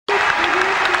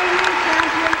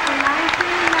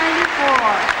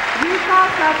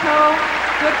Sato.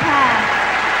 Good pass.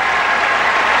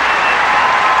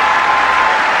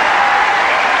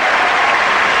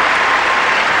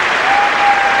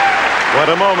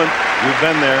 What a moment. You've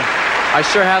been there. I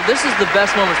sure have. This is the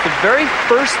best moment. It's the very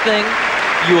first thing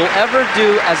you will ever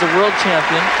do as a world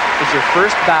champion is your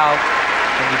first bow,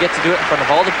 and you get to do it in front of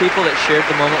all the people that shared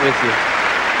the moment with you.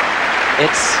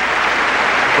 It's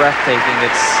breathtaking.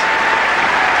 It's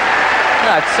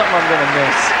something I'm going to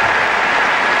miss.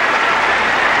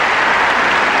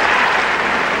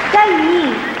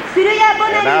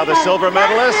 And now the silver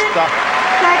medalist from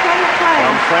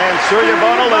France, Surya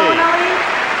Bonaly.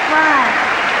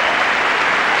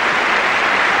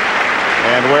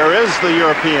 And where is the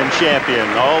European champion?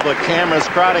 All the cameras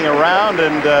crowding around,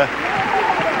 and a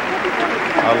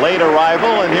late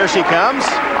arrival, and here she comes.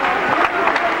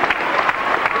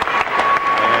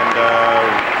 And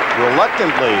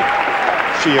reluctantly,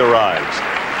 she arrives.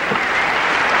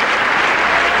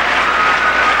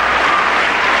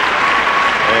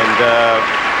 And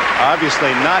obviously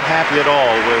not happy at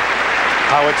all with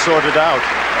how it sorted out.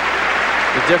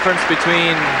 The difference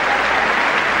between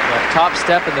the top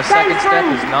step and the second step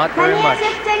is not very much. 5-4.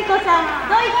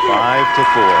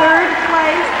 Third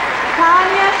place,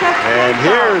 Tanja Szewczenko. And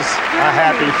here's a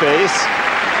happy face.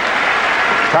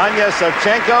 Tanja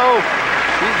Szewczenko.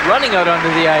 She's running out onto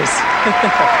the ice.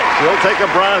 She'll take a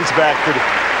bronze back to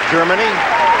Germany.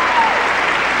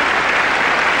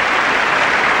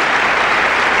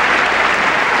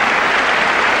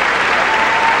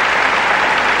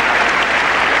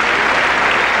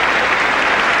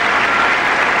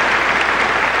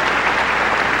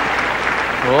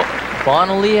 Well,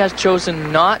 Bonaly has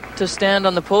chosen not to stand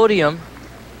on the podium.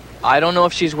 I don't know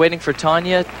if she's waiting for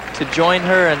Tanja to join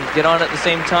her and get on at the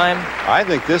same time. I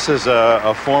think this is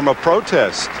a form of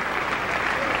protest.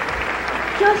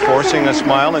 Forcing a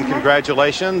smile and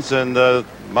congratulations, and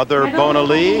Mother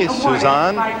Bonaly,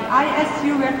 Suzanne. By the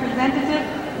ISU representative,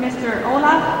 Mr.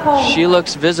 Olaf Pohl. She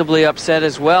looks visibly upset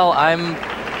as well.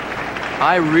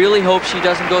 I really hope she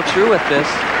doesn't go through with this.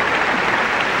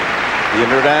 The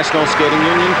International Skating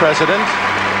Union president,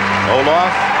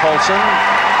 Olaf Poulsen,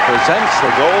 presents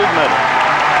the gold medal.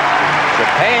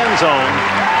 Japan's own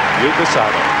Yuka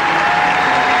Sato.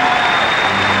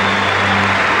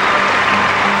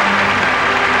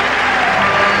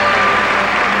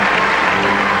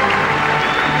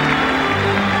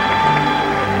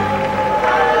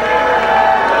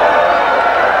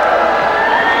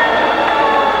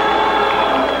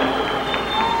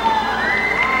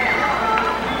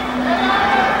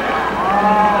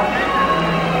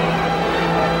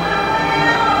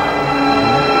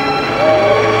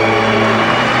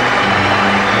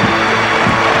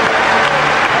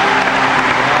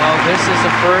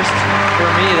 First for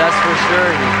me, that's for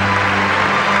sure.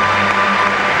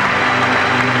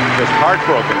 Just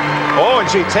heartbroken. Oh, and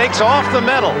she takes off the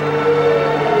medal.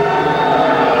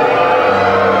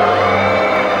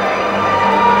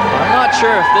 I'm not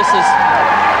sure if this is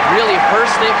really her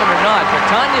statement or not, but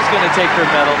Tanja's going to take her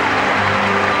medal.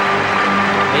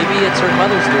 Maybe it's her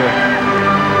mother's doing.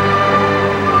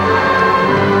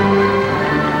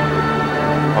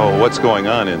 Oh, what's going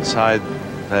on inside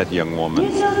that young woman?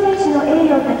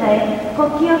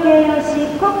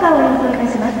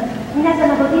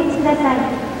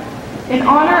 In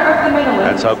honor of the medalist,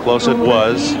 That's how close it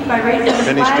was.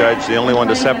 Finish judge, the only one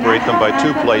to separate them by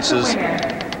 2 places.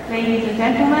 Ladies and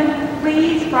gentlemen,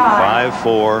 please rise.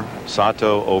 5-4,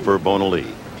 Sato over Bonaly.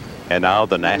 And now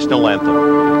the national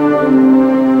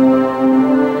anthem.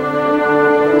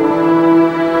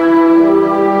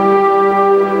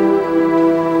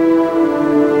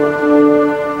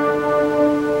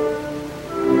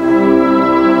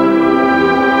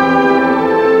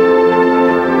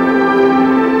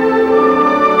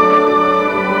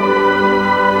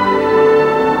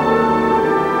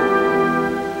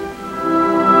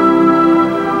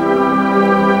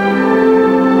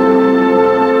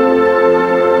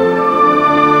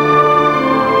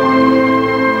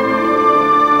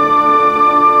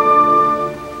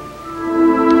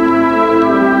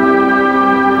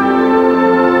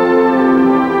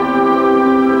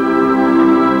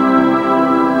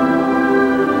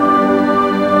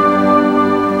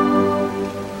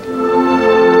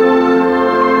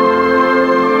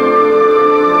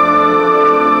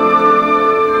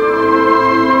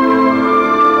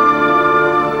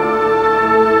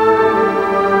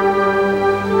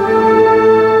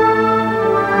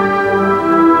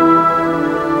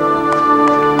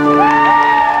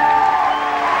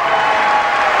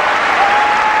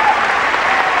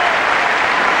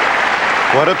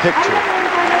 What a picture.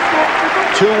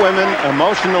 2 women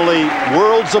emotionally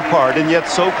worlds apart and yet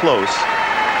so close.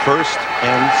 first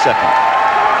and second.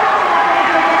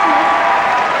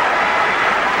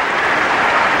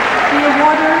 The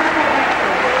awarders for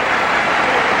excellence.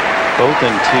 Both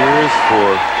in tears for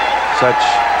such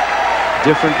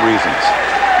different reasons.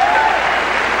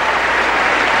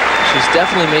 She's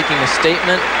definitely making a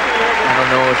statement. I don't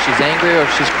know if she's angry or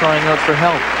if she's crying out for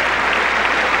help.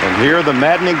 And here the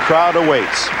maddening crowd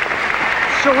awaits.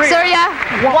 Surya,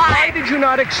 why did you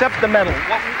not accept the medal?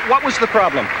 What was the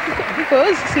problem?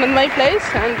 Because it's not my place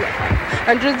and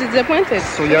I'm just disappointed.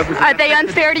 Are they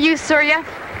unfair to you, Surya?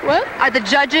 What? Are the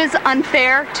judges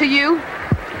unfair to you?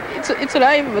 It's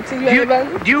alive, but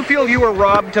Do you feel you were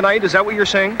robbed tonight? Is that what you're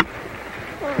saying?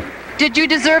 Did you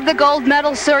deserve the gold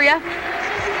medal, Surya?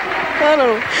 I don't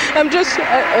know. I'm just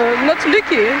not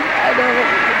lucky. I don't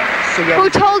know. Who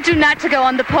told you not to go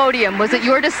on the podium? Was it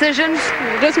your decision?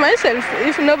 Just myself.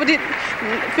 If nobody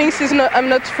thinks I'm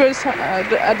not first,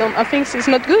 I think it's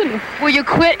not good. Will you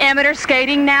quit amateur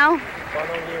skating now?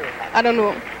 I don't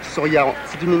know. Surya,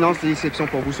 c'est une immense déception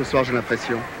pour vous ce soir, j'ai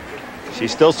l'impression. She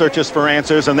still searches for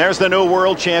answers, and there's the new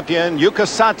world champion, Yuka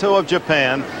Sato of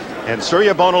Japan. And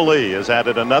Surya Bonaly has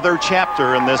added another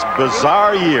chapter in this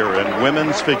bizarre year in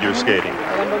women's figure skating.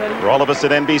 For all of us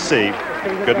at NBC,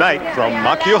 good night from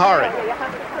Makuhari.